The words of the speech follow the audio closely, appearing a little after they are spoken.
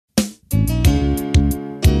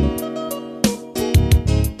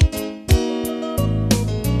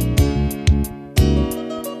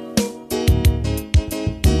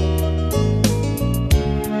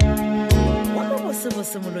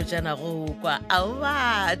moketšana go kwa a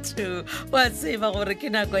batho wa tseba gore ke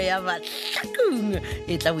nako ya Mahlakung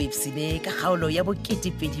e tla boipsine ka kgaolo ya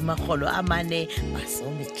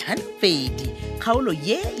bo2,452 kgaolo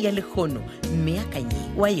ye ya lekgono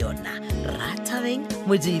mmeakanyi wa yona Rathabeng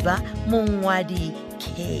Modiba mongwadi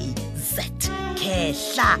KZ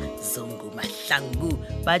Kehla Zungu Mahlangu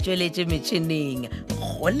ba tšweletše metšhineng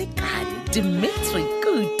go lekane Dimitri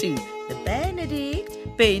Kutu the Benedict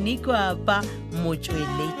Beni Kwapa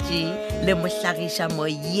motšweletši le mohlagiša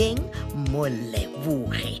moyeng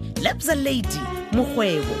Moleboge Lebza Lady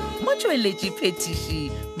Mokgwebo motšweletši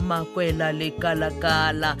phetiši Makwela le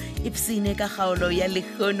Kalakala ipsine ka kgaolo ya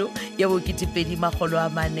lekgono ya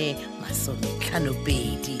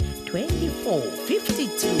bo2,452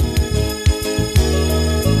 2452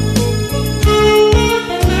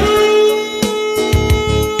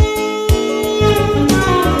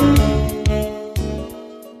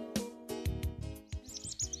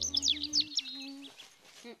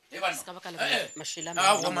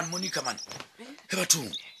 woman Monica man he batho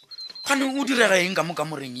gane o direga eng ka mo ka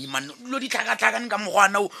moreng man lo di tlhaka-tlhakane ka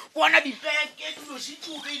mogwana o bona dipeke lo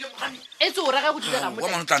shitse ile mogane etso o rega go direga mo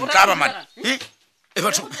woman tla ntaba man e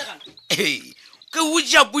batho ke o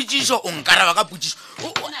ja putsiso o nkaraba ka putsiso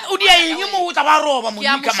o di eng mo o tla ba roba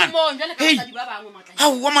Monica man hey ha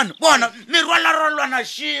woman bona merwala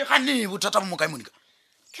shi gane bothata mo kae Monica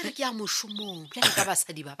kere ke ya mošomong bja ka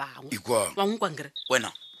basadi ba bangwe ikwa wa nkwa ngere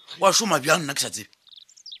wena wa shoma bjang nna ke sa tsebe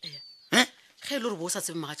ge le re bo sa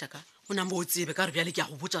tsebe magatšaka o na mo o tsebe ka re bjale ke ya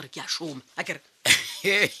go botsa gore ke a šoma a kere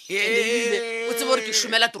o tsebe gore ke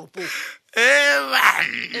šomela toropong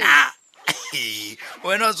bana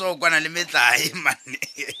wena o tswa kwana le metlae mane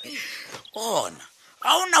ona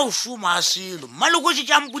ga o na o šoma a selo mmalekotše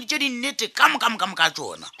tša mpoditše dinnete kam ka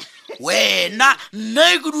tšona wena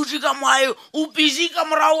nna ke dutse ka moae o busy ka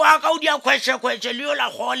morago wa ka o di a khwetše le yo la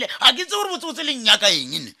gole ga ke tse gore botsotse le nnyaka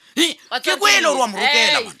eng ene ke kwele gore wa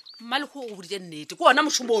morokela man mmalego o boditše nnete ke ona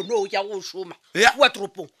mošomo ono o ke ya go šoma wa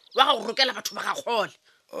toropong wa ga go rokela batho ba ga kgole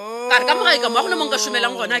ka re ka mogae ka mo a gona mo nka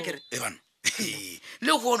šomelang gona kere ebana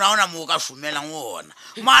le gona ona mo ka šomelang ona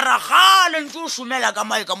mara gale ntse o šomela ka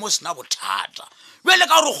mae ka mo sena bothata bjale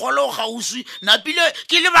ka gore kgole o gauswi napile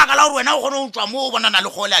ke lebaka la gore wena o kgone go tswa mo o bonana le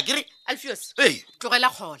kgole a kere Alfios tlogela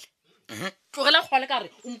kgole ka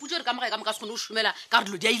re o mputse gore ka mogae ka mo ka se kgone go šomela ka re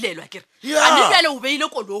dilo di a ilelwa kere a ne bjale o beile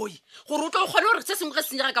koloi gore o tlo o kgone gore se sengwe ge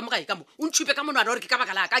senyega ka mogae ka mo o ntšhupe ka monwana gore ke ka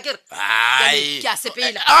baka la ka kere ke a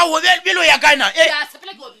sepela bjelo ya kana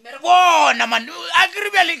bona man a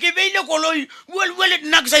kere bjale ke beile koloi wele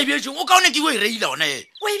nna ke sa ebetšeng o kaone ke o e reila ona e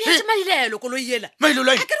o e beetse mailelo koloi ela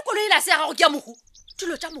mailelo a kere koloi ela se ya gago ke ya mohu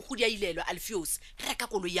dilo tša mohu di a ilelwa Alfios reka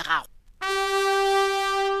koloi ya gago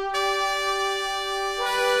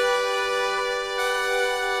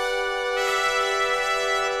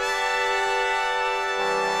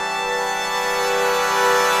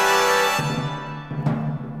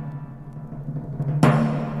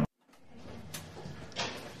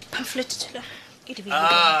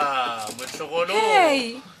motlogolo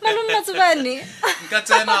Hey, malome Matsubane.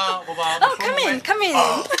 nkatsena goba Oh, come in.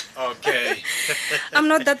 okay I'm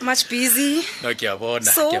not that much busy. no ke a bona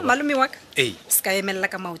So, malome wa ka. Hey. Ska emella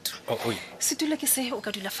ka maoto. oi Se dula ke se o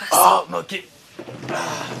ka dula fase. no ke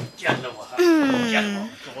a leboga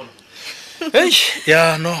hey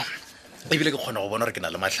ya no ebile ke kgona go bona gore ke na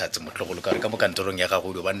le mahlatse motlogolo ka re ka mo kantorong ya gago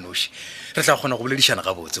o ba nnoši re tla kgona go boledišana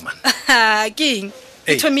ga botse man King.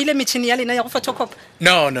 Hey. Thomile metšhini ya lena ya go photocopy.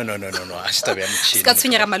 no a se tabe ya motšhini Ska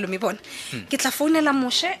tshwenyega malome bona. Ke tla founela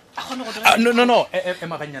moshe a gone go dira. no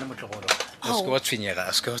emaganyana motlogolo a se wa tshwenyega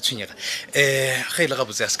ge ile ga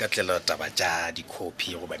botse a se ka tlela taba tša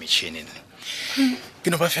di-copy go ba metšhineng ke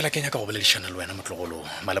no ba fela ke nyaka go boledišana le wena motlogolo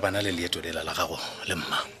malebana le leeto lela la gago le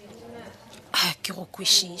mma Ke go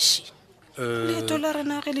kwešiše. Leeto la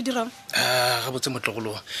rena ge le dirang? ga botse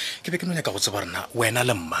motlogolo ke be ke no nyaka go tseba rena wena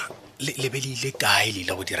le mma le be le ile kae le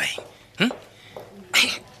ile go dira eng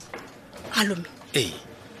Malome. ee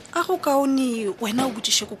A go kaone wena o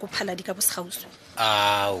botšiše ko phaladi ka bosegauso.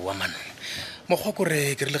 aowa man mokgwa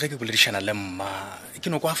kore ke rile ge ke boledišana le mma ke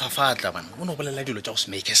no kwa fafatla man o ne go bolela dilo tša go se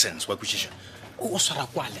make sense wa kwešiša o swara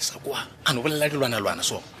kwa lesa kwa a no bolela dilwana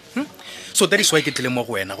so so that is why ke tlile mo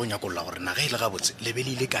go wena go nyakolola gore na ge ile gabotse le be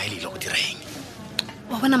le ile kae le ile go dira eng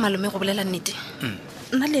Wa bona malome go bolela nnete.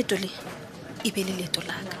 Nna leeto le e be le leeto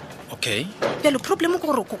la ka. okay Bjalo problem ke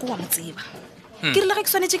gore koko wa mo tseba. Ke rile ge ke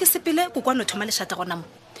swanetše ke sepele koko a no thoma lešata gona mo.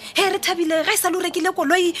 He re thabile ga e sa le o rekile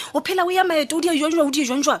koloi o phela o ya maeto o di a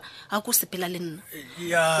jonjwa a ko sepela le nna.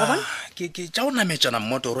 ya ke tša go nametšana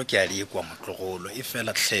mmotoro ke a di kwa motlogolo e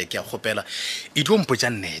fela tlhe ke a kgopela e dio mpotša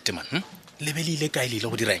nnete man lebelile ka ile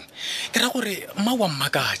go direng ke ra gore mma wa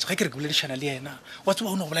mmakatša ga ke re ke boledišana le yena wa tseba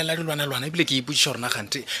o ne go bolela dilwana ebile ke ipotšiša gore na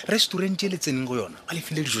gante restaurant e le tseneng go yona a le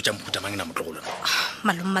file dijo tša mohuta mang na motlogolona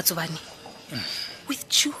malome Matsobane with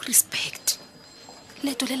due respect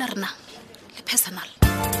leto le la rena le personal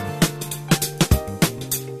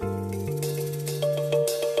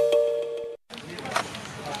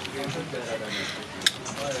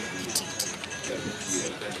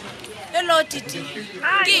hello titi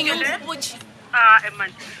ke eng nkgopotše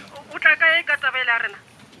man o tla kae ka tabela rena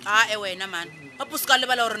wena man a po se ka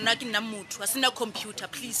lebala gore nna ke nna motho a sena computer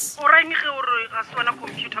please o raimege gore ga se wena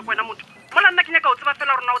computer kwena motho mola nna ke nyaka o tseba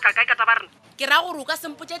fela rona o tla kae ka taba rena ke ra gore o ka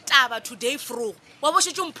sempotse taba today fro wa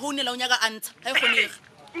bošetse mphounela o nyaka answer ga e kgonege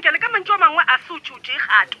nke le ka mantse wa mangwe a se o tšotše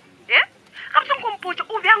gato ga boseng kompotse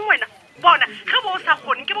o bjang wena bona ge bo o sa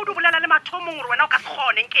kgone ke bo di bolela le mathomong gore wena o ka se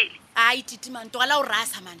kgone nkele ai titi man togela o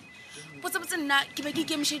rasa man botsebotse nna ke be ke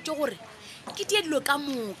ikemišeditše gore ke tie dilo ka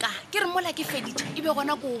moka ke re mola ke feditše e be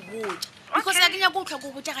gona ko o botša because ya ke nyaka o tlhoka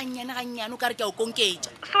o botša gannyane o ka re ke a o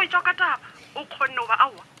konketša so e tswa ka taba o kgonne o ba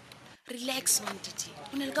aowa relax man titi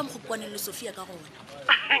o ne le ka mokgopwaneng le Sophia ka gona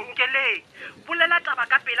nkele bolela taba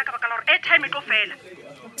ka pela ka baka la gore airtime e tlo fela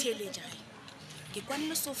theeletša ke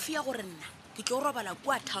kwanele Sophia gore nna ke tlo robala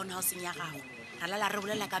kua town houseng ya gago ra lala re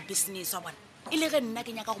bolela ka business wa bona e le ge nna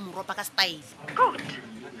ke nyaka go moropa ka style good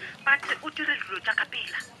but o dire dilo tša ka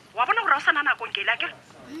pela wa bona gore o sana nako nkele a kere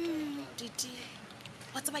titi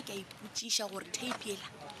wa tseba ke a ipotšiša gore tape ela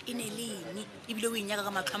e ne le eng ebile o e nyaka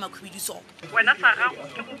ka matlho a makhubediso wena sa gago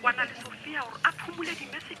ke go kwana le Sophia gore a phumole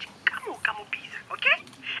di-message ka moka mo bisa okay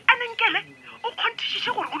ande nkele o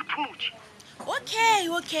kgonthišiše gore o di phumotše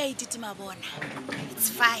okay titi mabona it's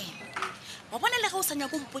fine wa bona le ga o sa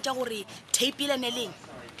nyako mpotša gore tape ela ne leng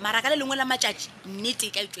mara ka le lengwe la matšatši nnete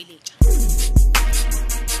e ka itsweletša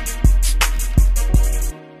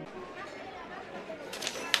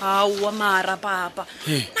aowa mara papa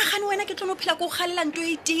nagane wena ke tlono phela ko o galela nto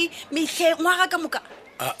e tee metlhe ngwaga ka moka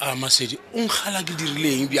Masedi o nkgala ke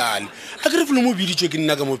dirileng bjale a ke re felo mo biditšwe ke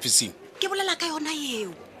nna ka mo officing ke bolela ka yona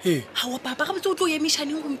eo aowa papa ga botse o tlo o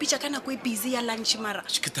emišaneng go mpitša ka nako e busy ya lunch mara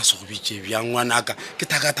ke ta se go bitše bjang ngwanaka ke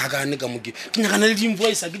thakathakane ka moke ke nyagana le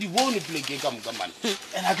di-invoice ke di bone pleke ka moka mane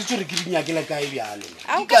and a ke tsore ke di nyakela kae bjale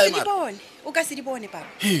o ka se di bone papa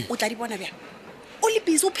o tla di bona bjang o le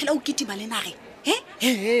busy o phela o ketima le nage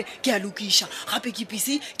ke a lokiša gape ke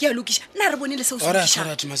busy ke a lokiša nna re bone le seo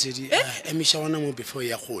orati Masedi emiša wana mo before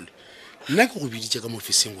ya kgole nna ke go biditše ka mo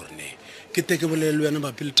officing gore ne ke teke bolele le wena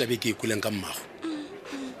bapi le tabe ke e kweleng ka mmago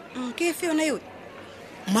ke efe yona yone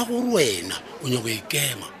mmago gore wena o nyako e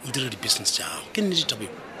kema o dira di-business tša gago ke nnete tabeo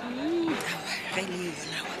ge le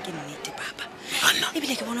yonawa ke nnete papa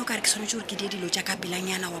ebile ke bona o kare ke tshwanetse gore ke die dilo tša ka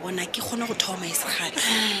pelanyana wa bona ke kgone go thoma e segale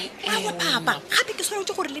awa papa gape ke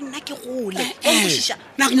tshwanetse gore le nna ke gole ošiša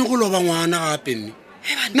nna ke nyako loba ngwana gape nne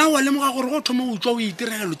nna wa lemoga gore go thoma o tswa o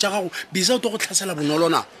itirelo tša gago bisa o to go tlhasela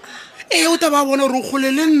bonolona o taba bona gore o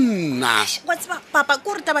kgole le nna wa tseba papa ke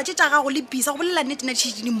gore taba tše tša gago le bisa go bolela nnete na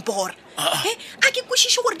ditšhedidimpora a ke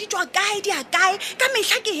kwešiše gore di tswa kae di a kae ka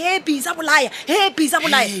mehla ke bisa bolaya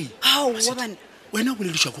aowa bane wena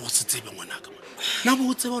boledišwa ke go se tsebe ngwanaka na bo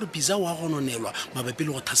o tseba gore bisa wa gononelwa mabapi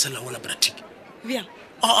le go thasela go labratic bjang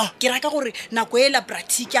ke raka gore nako e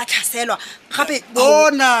labratic a tlhaselwa gape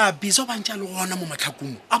bona bisa o bantša le gona mo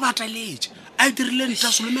Mahlakung a bataletse a e dirile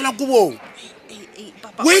ntasolomela kobong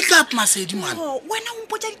wake up Masedi man wena o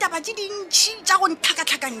mpotsa ditaba tse dintšhi tša go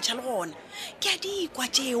ntlhakatlhakantšha le gona ke a dikwa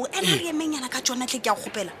tšeo ene re emenyana ka tsona tle ke a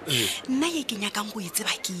kgopela nna ye ke nyakang go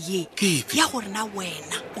itseba ke ye ya gore na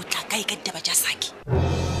wena o tla kae ka ditaba tša saki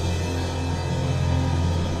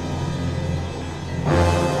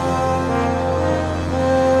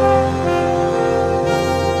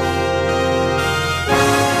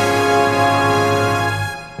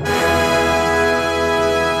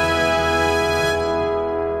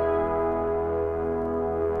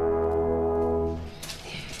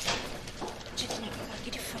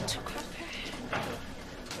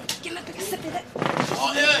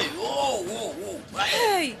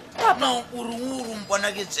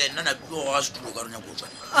ke tsena na pio ga setulo ka rona go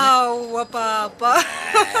tswana aowa papa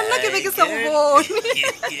nna ke be ke sa go bone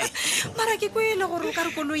mara ke kwele gore o ka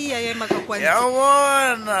re koloi ya ema ka kwantle ya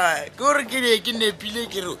bona ke gore ke ne ke nepile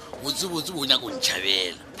ke re botsebotse bo nyaka o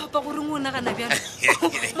ntšhabela papa gore ngwe o nagana bjang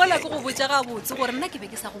mola ke go botsa ga botse gore nna ke be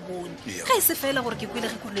ke sa go bone ga e se fela gore ke kwele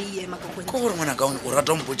ge koloi ya ema ka kwantle ke gore ngwana ka o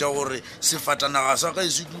rata mpotsa gore sefatanaga sa ka e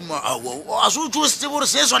se duma a se o tse o se tsebe gore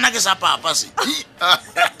se sona ke sa papa se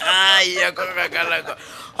ya kokakalaka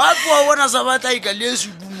gape wa bona sa batla ika le se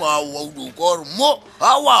duma wa o ka gore mo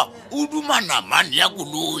awa o duma namane ya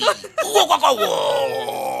koloi o kwa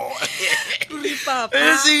Ruri papa.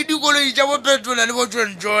 se dikoloi tša bopetola le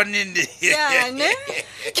botsontsone ne Yane.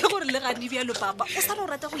 Ke gore le gane bjalo papa. O sa lo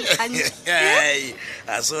rata go ikgantša.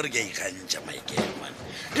 a se gore ke a ikgantšha maikele man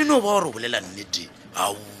e no ba gore bolela nnete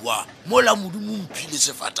aowa mola modimo mphile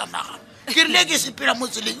sefatanaga ke rile ke sepela mo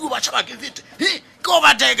tseleng o batšhaba ke fete ke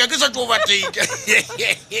overtake ke sa tse overtake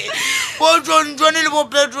botsontsone le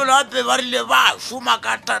bopetola gape ba rile ba šoma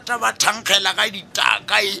ka tata ba thankgela ka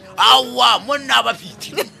ditaka aowa monna ba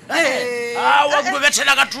fithi aowa ko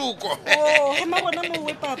bethela ka thoko Oh, ga mabona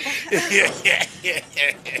mowe papa.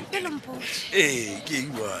 ke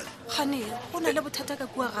eng bale Gane, go na le bothata ka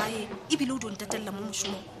kua gae. Ebile o di ntatelela mo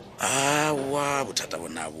mošomong. aowa bothata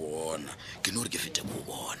bona bona ke no gore ke fete ko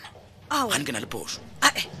bona Ao. gane ke na le poso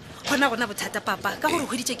Gona bothata papa. Ka gore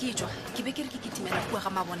hweditše ke etswa. Ke be ke re ke kitimela kua ga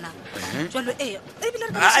mabonang. Jwalo ebile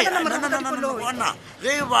re ka šetana morago ka dikoloi. bona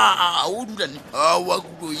ge ba o dulane aowa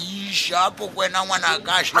kulo iša po kwena ngwana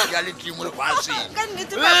ka šea letlimo lefaseng Ka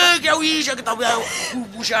nnete, papa. ke a o iša ke taboya go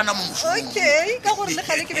bušana mo mosong Okay, ka gore le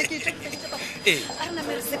gale ke be ke etswa ke feditše papa. Ee. A re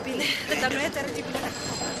namere sepele. Re tla no etsa re di bulela.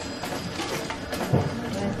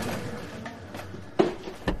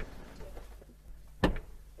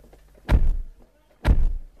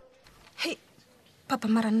 Hey, papa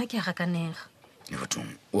mara nna ke a gakanega. e bathong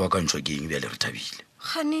o akantšhwa ke eng bjale re thabile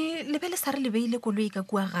Gane le be le sa re le beile koloi ka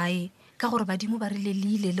kua gae ka gore badimo ba re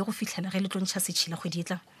leleile le go fitlhela ge le tlontšha setšhila kgwedi e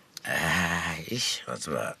tlang. wa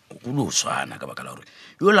tseba go le o swana ka baka la gore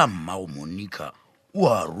yola mmago monica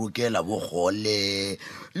o a rokela bogole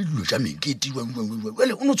le dilo tša mekete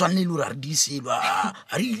ele o no tshwanele le gore a re diselwa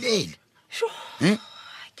a re ilele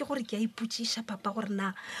Ke gore ke a ipotšiša papa gore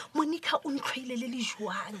na Monica o ntlhoile le le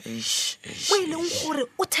jwang mo e leng gore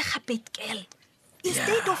o thekga petkel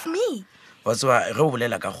instead of me. wa tseba ge o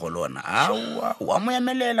bolela ka golona aowa wa mo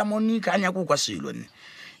emelela monica a nyako kwa selo nne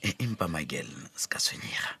empa michael se ka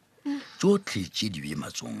tshwenyega tsotlhe tše di bee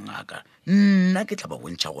matsong aka nna ke tla ba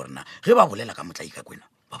bontšha gorena ge ba bolela ka motlai ka kwena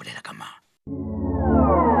ba bolela ka mang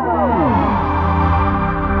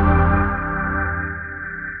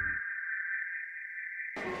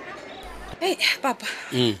Hey papa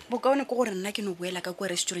bokaone ke gore nna ke no boela ka kua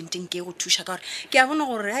restauranteng ke go thuša ka gore ke a bona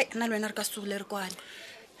gore hai nna le wena re ka sogole re kwane.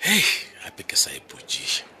 hei gape ke sa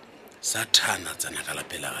ipotšiša sathana tsena ka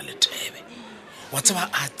lapela ga lethebe wa tseba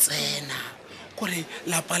a tsena kore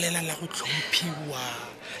lapa lela la go tlhomphiwa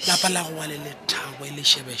lapa la go wa le lethabo e le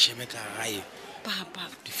shebeshebe ka gae Papa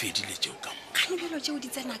di fedile tšeo ka mo kane bjelo tšeo di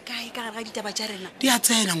tsena kae ka gare ga ditaba tša rena. di a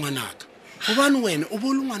tsena ngwanaka gobane wena o bo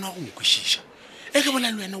le ngwana wa go nkwešiša e ke bola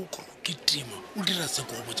le wena o ke tima o dira se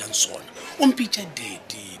ko go bojang sona o mpitša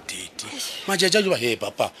dete majatša joba he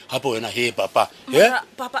papa gape wena he papa Mara,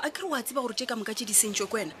 papa a kere wa tseba gore tše ka moka tše di sentšwe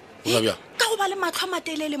ko wena Ola bjang? ka go ba le matlho a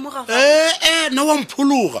matelele mo gago. na wa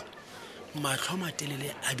mphologa matlho a matelele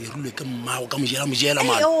a dirilwe ke mmago ka mojela-mojela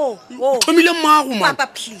mane thomile mmago man Papa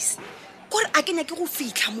please gore a ke nyake go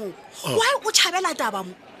fitlha moo why o tšhabela taba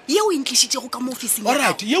mo yeo e ntlišitšego ka mo officing ya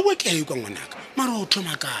orit gago? yeo ke a kwa ngwanaka mara o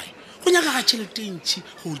thoma kae go nyaka ga tšhelete ntšhi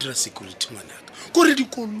go dira security ngwanaka kore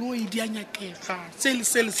dikoloi di a nyakega sele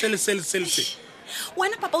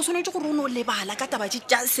wena papa o tshwanetse gore o ne o lebala ka taba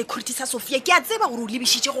tša security sa Sophia ke a tseba gore o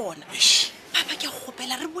lebišitše gona papa ke a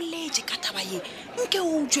gopela re boletše ka taba ye nke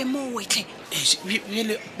o utswe mo wetlhe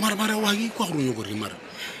bjele mara wa ke kwa gore o nyako re mara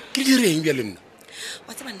ke direng bjale nna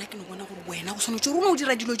wa tseba nna ke ne bona gore wena o tshwanetse gore o ne o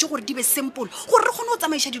dira dilo tše gore di be simple gore re kgone go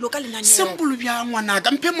tsamaiša dilo ka lenaneo. sempolo bja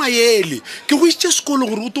ngwanaka mphe maele ke go isitše sekolo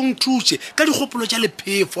gore o tongthuse ka dikgopolo tša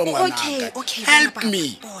lephefo ngwanaka help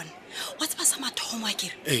me bona wa tseba sa mathomo a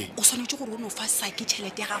kere Ee. o tshwanetse gore o ne o fa saki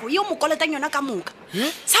tšhelete ya gago yeo mokoletang yona ka moka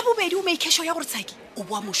sa bobedi o maikešo ya gore saki o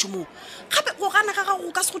boa mošomong gape go gana ga gago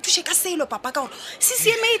o ka se go thuše ka selo papa ka gore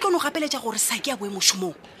ccma e tlo no gapeletša gore saki a boe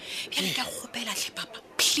mošomong bjale ka gopelatlhe papa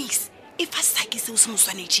please e fa saki seo se mo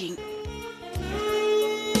swanetšeng.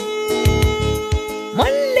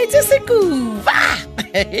 Molletse sekuba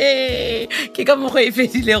ke ka mokgwa e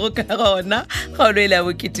fedilego ka gona kgaolo e le ya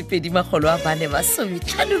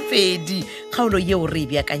bo2,452 kgaolo yeo re e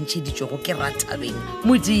beakantšheditšwego ke Rathabeng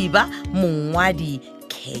Modiba mongwadi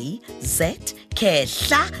KZ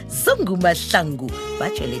Kehla Zungu Mahlangu ba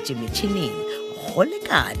tšweletše metšhineng go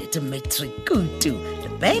lekane Dimitri Kutu le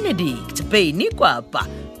Benedict Beni Kwapa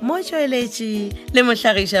mo tšweletše le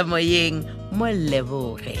mohlagiša moyeng mo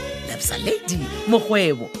Leboge Lapsaledi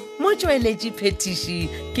Mokgwebo mo tšweletše phetiši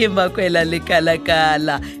ke Makwela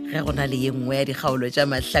Lekalakala ge go na le ye nngwe ya dikgaolo tša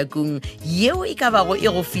Mahlakung yeo e ka bago e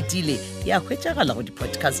go fetile ya hwetšagala go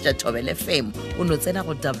di-podcast tša Thobel FM o no tsena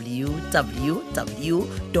go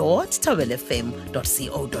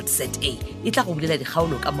www.thobelfm.co.za e tla go bulela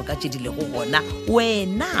dikgaolo ka moka tše di lego gona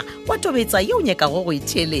wena wa tobetsa yeo nyakago go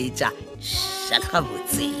itheeletša šala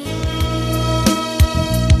gabotse.